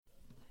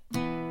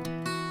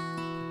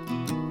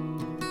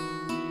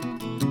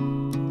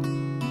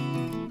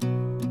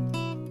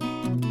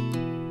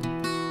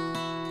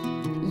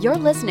You're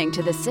listening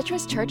to the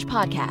Citrus Church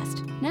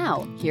Podcast.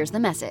 Now, here's the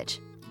message.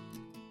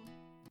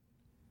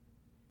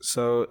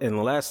 So in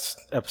the last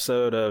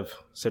episode of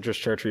Citrus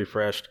Church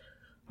Refreshed,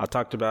 I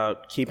talked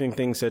about keeping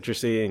things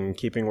citrusy and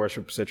keeping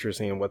worship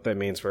citrusy and what that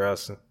means for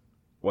us,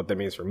 what that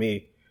means for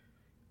me.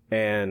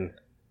 And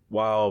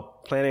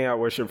while planning out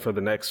worship for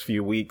the next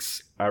few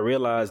weeks, I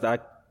realized I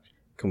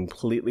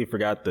completely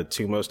forgot the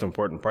two most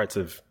important parts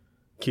of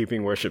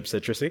keeping worship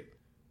citrusy.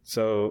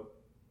 So,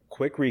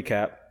 quick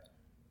recap.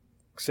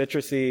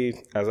 Citrusy,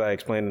 as I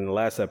explained in the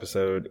last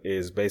episode,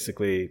 is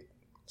basically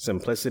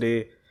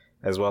simplicity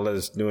as well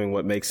as doing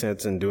what makes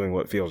sense and doing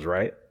what feels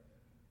right.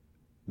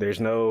 There's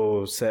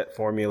no set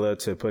formula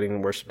to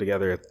putting worship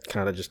together. It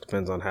kind of just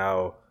depends on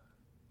how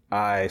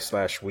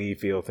we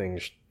feel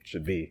things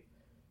should be.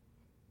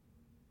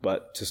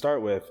 But to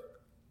start with,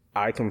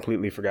 I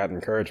completely forgot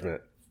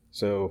encouragement.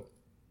 So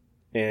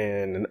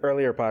in an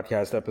earlier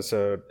podcast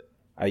episode,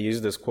 I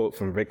used this quote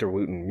from Victor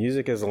Wooten: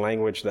 music is a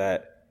language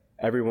that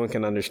everyone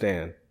can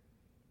understand.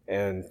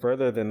 And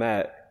further than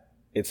that,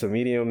 it's a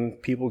medium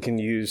people can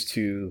use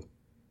to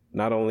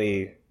not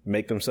only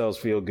make themselves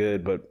feel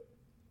good, but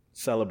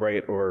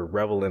celebrate or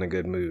revel in a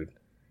good mood.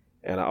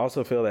 And I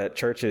also feel that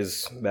church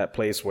is that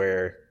place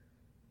where,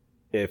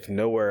 if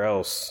nowhere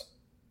else,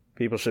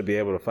 people should be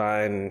able to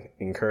find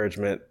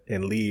encouragement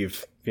and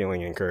leave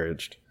feeling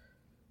encouraged.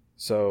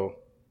 So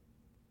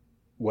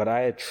what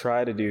I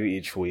try to do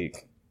each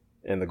week,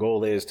 and the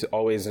goal is to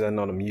always end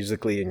on a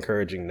musically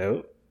encouraging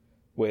note,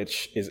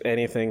 which is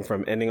anything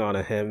from ending on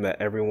a hymn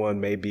that everyone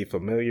may be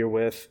familiar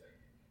with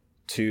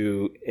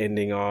to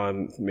ending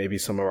on maybe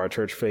some of our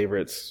church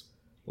favorites,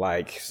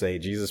 like, say,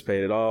 Jesus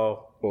Paid It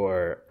All,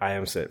 or I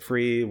Am Set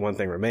Free, One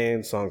Thing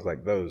Remains, songs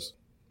like those.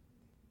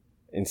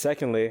 And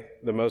secondly,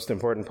 the most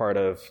important part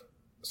of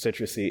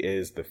citrusy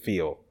is the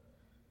feel.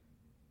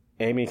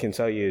 Amy can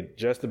tell you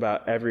just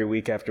about every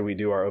week after we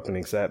do our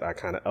opening set, I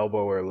kind of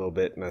elbow her a little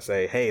bit and I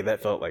say, hey,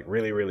 that felt like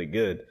really, really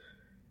good.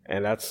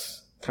 And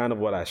that's kind of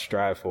what I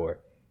strive for.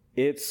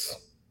 It's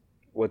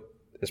what,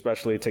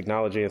 especially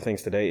technology and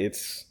things today,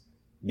 it's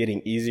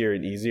getting easier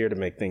and easier to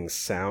make things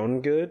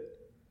sound good.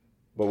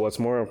 But what's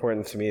more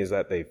important to me is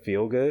that they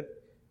feel good,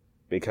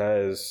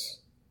 because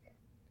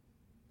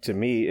to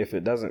me, if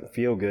it doesn't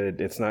feel good,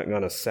 it's not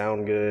going to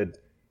sound good.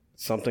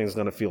 Something's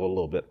going to feel a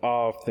little bit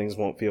off. Things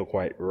won't feel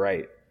quite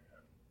right.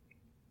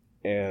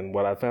 And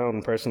what I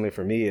found personally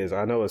for me is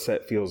I know a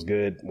set feels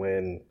good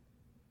when,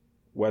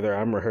 whether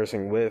I'm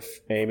rehearsing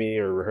with Amy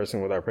or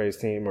rehearsing with our praise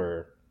team,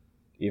 or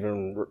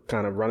even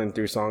kind of running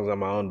through songs on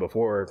my own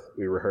before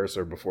we rehearse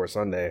or before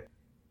Sunday,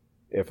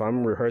 if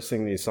I'm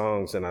rehearsing these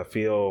songs and I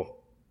feel,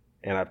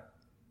 and I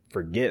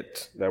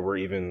forget that we're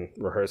even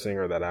rehearsing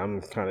or that I'm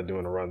kind of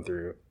doing a run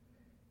through,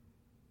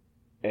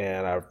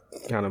 and I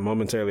kind of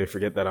momentarily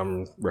forget that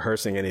I'm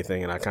rehearsing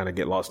anything and I kind of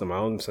get lost in my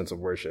own sense of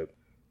worship,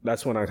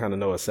 that's when I kind of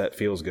know a set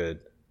feels good.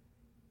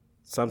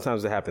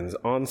 Sometimes it happens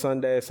on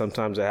Sunday,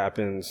 sometimes it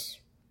happens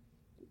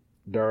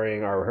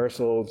during our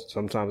rehearsals,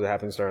 sometimes it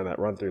happens during that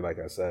run through, like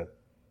I said.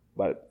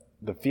 But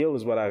the feel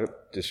is what I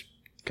just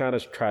kind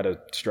of try to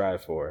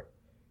strive for.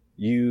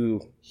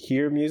 You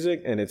hear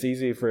music and it's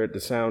easy for it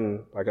to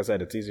sound, like I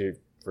said, it's easier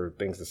for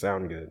things to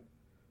sound good.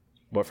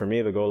 But for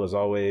me, the goal is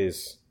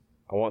always,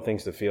 I want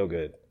things to feel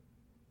good.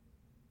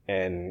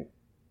 And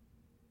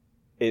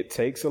it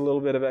takes a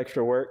little bit of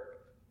extra work,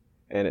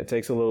 and it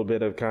takes a little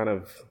bit of kind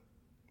of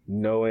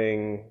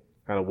knowing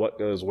kind of what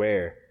goes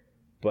where.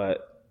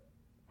 But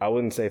I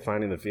wouldn't say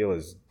finding the feel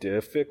is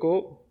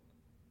difficult.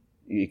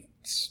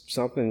 It's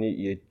something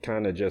you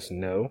kind of just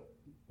know,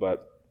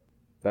 but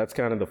that's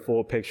kind of the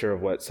full picture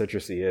of what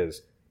citrusy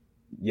is.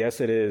 Yes,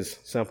 it is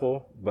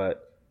simple,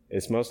 but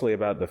it's mostly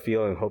about the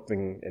feel and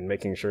hoping and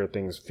making sure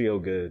things feel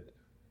good.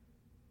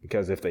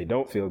 Because if they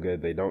don't feel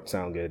good, they don't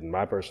sound good, in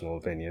my personal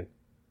opinion.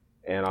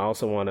 And I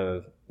also want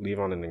to leave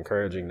on an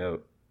encouraging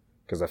note,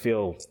 because I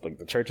feel like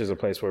the church is a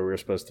place where we're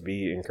supposed to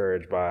be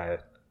encouraged by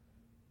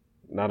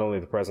not only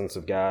the presence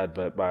of God,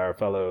 but by our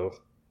fellow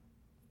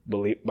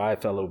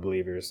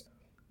believers.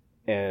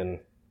 And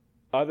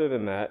other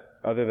than that,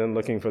 other than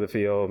looking for the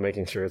feel,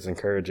 making sure it's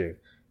encouraging,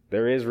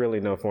 there is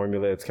really no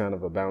formula. It's kind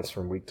of a bounce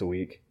from week to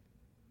week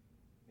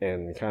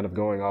and kind of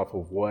going off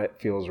of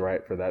what feels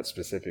right for that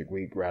specific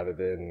week, rather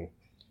than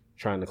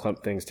trying to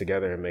clump things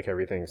together and make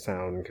everything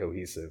sound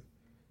cohesive.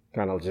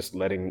 Kind of just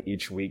letting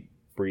each week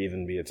breathe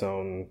and be its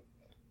own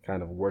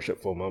kind of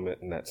worshipful moment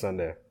in that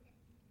Sunday.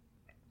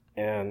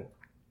 And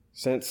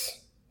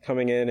since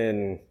coming in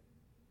and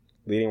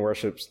leading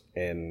worships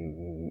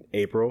in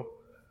April,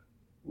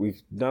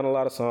 we've done a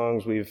lot of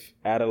songs, we've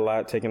added a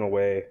lot, taken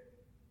away,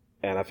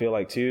 and I feel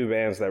like two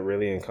bands that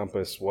really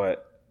encompass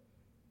what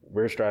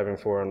we're striving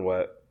for and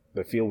what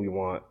the feel we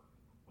want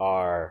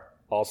are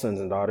All Sons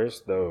and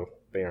Daughters, though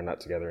they are not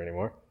together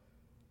anymore.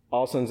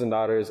 All Sons and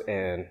Daughters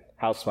and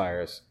House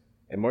Fires,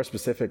 and more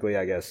specifically,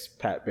 I guess,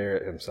 Pat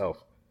Barrett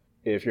himself.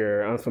 If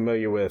you're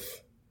unfamiliar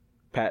with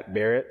Pat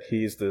Barrett,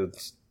 he's the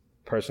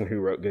person who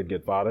wrote Good,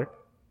 Good Father.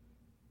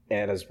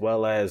 And as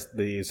well as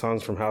the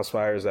songs from House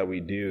Fires that we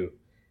do,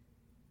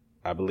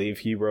 I believe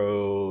he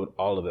wrote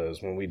all of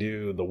those. When we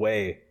do The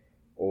Way,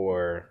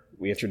 or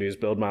we introduced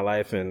Build My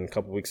Life, and a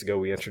couple weeks ago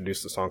we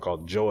introduced a song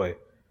called Joy,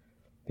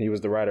 he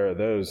was the writer of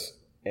those.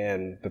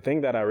 And the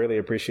thing that I really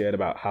appreciate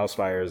about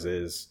Housefires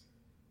is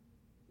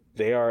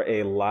they are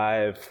a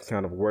live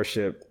kind of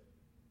worship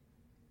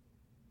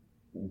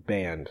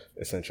band,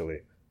 essentially.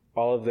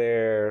 All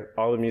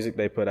the music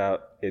they put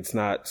out, it's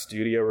not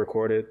studio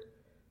recorded.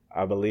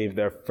 I believe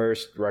their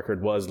first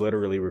record was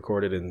literally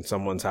recorded in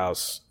someone's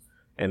house,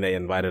 and they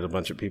invited a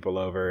bunch of people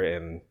over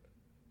and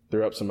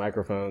threw up some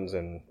microphones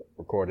and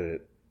recorded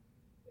it.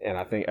 And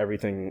I think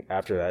everything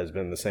after that has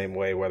been the same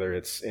way, whether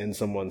it's in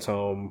someone's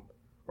home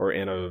or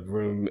in a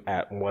room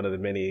at one of the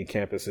many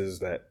campuses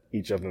that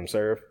each of them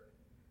serve.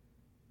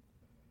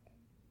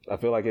 I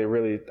feel like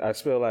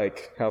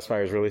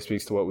Housefires really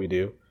speaks to what we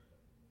do,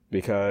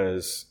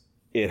 because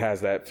it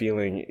has that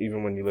feeling,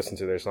 even when you listen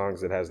to their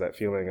songs, it has that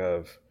feeling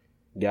of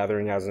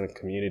gathering as a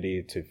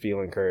community to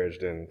feel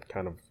encouraged and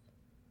kind of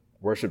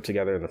worship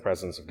together in the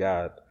presence of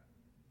God.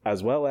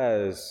 As well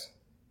as,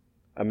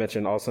 I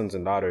mentioned All Sons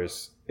and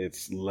Daughters,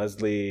 it's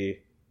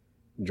Leslie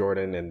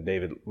Jordan and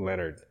David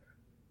Leonard.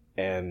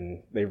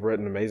 And they've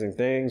written amazing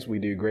things. We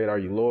do Great Are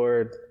You,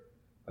 Lord,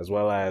 as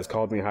well as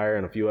Called Me Higher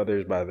and a few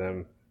others by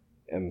them.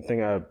 And the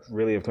thing I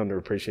really have come to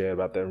appreciate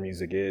about their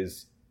music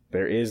is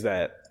there is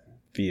that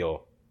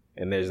feel,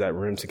 and there's that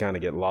room to kind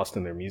of get lost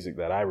in their music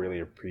that I really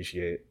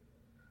appreciate.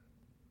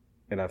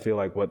 And I feel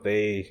like what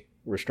they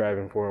were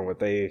striving for and what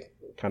they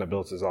kind of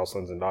built as All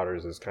Sons and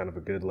Daughters is kind of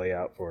a good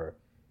layout for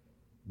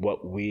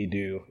what we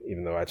do,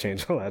 even though I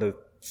change a lot of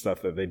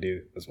stuff that they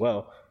do as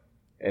well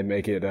and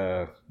make it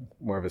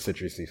more of a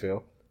citrusy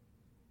feel.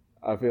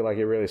 I feel like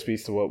it really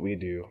speaks to what we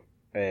do,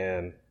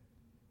 and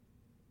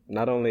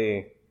not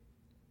only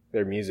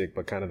their music,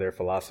 but kind of their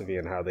philosophy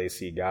and how they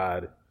see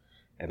God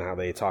and how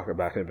they talk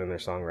about him in their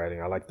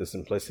songwriting. I like the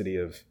simplicity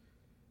of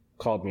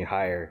Called Me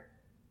Higher,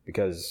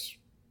 because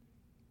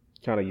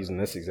kind of using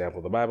this example,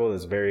 the Bible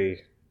is a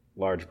very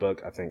large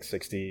book, I think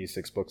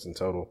 66 books in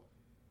total.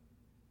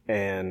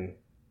 And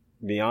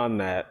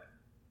beyond that,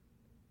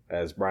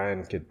 as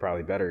Brian could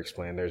probably better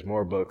explain, there's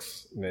more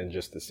books than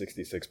just the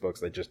 66 books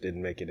that just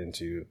didn't make it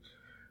into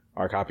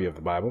our copy of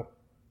the Bible.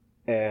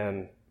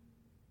 And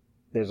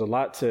there's a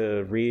lot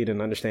to read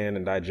and understand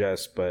and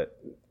digest, but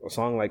a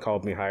song like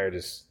Called Me Higher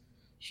just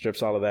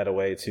strips all of that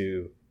away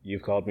to,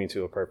 you've called me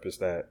to a purpose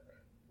that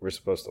we're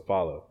supposed to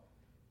follow.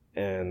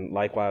 And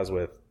likewise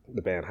with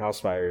the band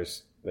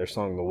Housefires, their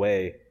song The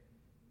Way,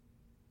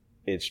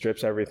 it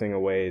strips everything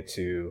away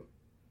to,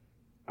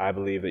 I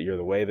believe that you're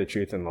the way, the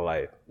truth, and the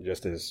light,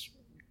 just as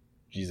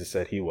Jesus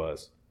said he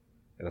was.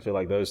 And I feel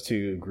like those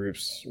two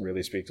groups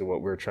really speak to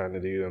what we're trying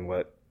to do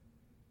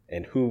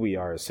and who we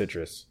are as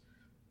Citrus.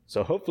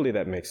 So hopefully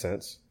that makes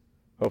sense.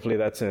 Hopefully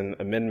that's an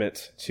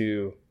amendment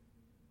to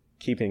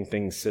keeping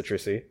things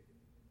citrusy.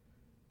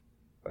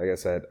 Like I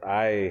said,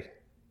 I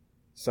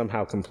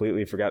somehow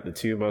completely forgot the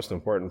two most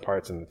important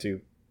parts and the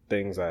two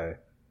things I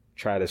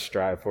try to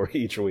strive for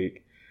each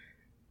week,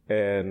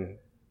 and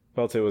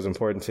felt it was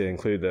important to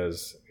include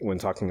those when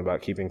talking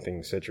about keeping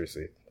things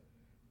citrusy.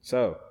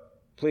 So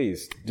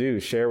please do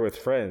share with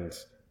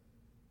friends.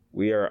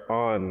 We are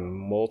on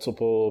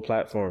multiple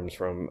platforms,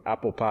 from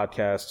Apple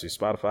Podcasts to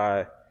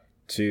Spotify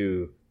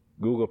to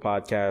Google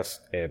Podcasts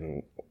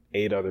and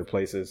 8 other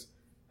places,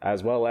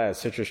 as well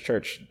as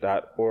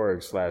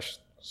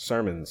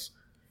citruschurch.org/sermons.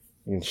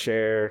 You can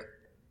share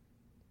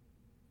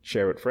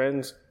with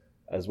friends,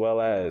 as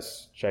well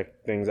as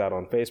check things out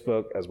on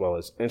Facebook, as well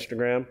as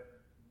Instagram.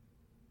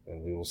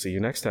 And we will see you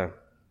next time.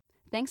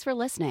 Thanks for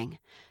listening.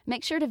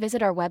 Make sure to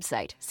visit our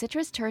website,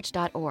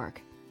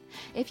 citruschurch.org.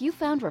 If you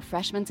found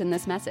refreshments in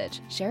this message,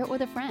 share it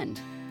with a friend.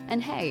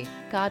 And hey,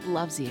 God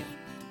loves you.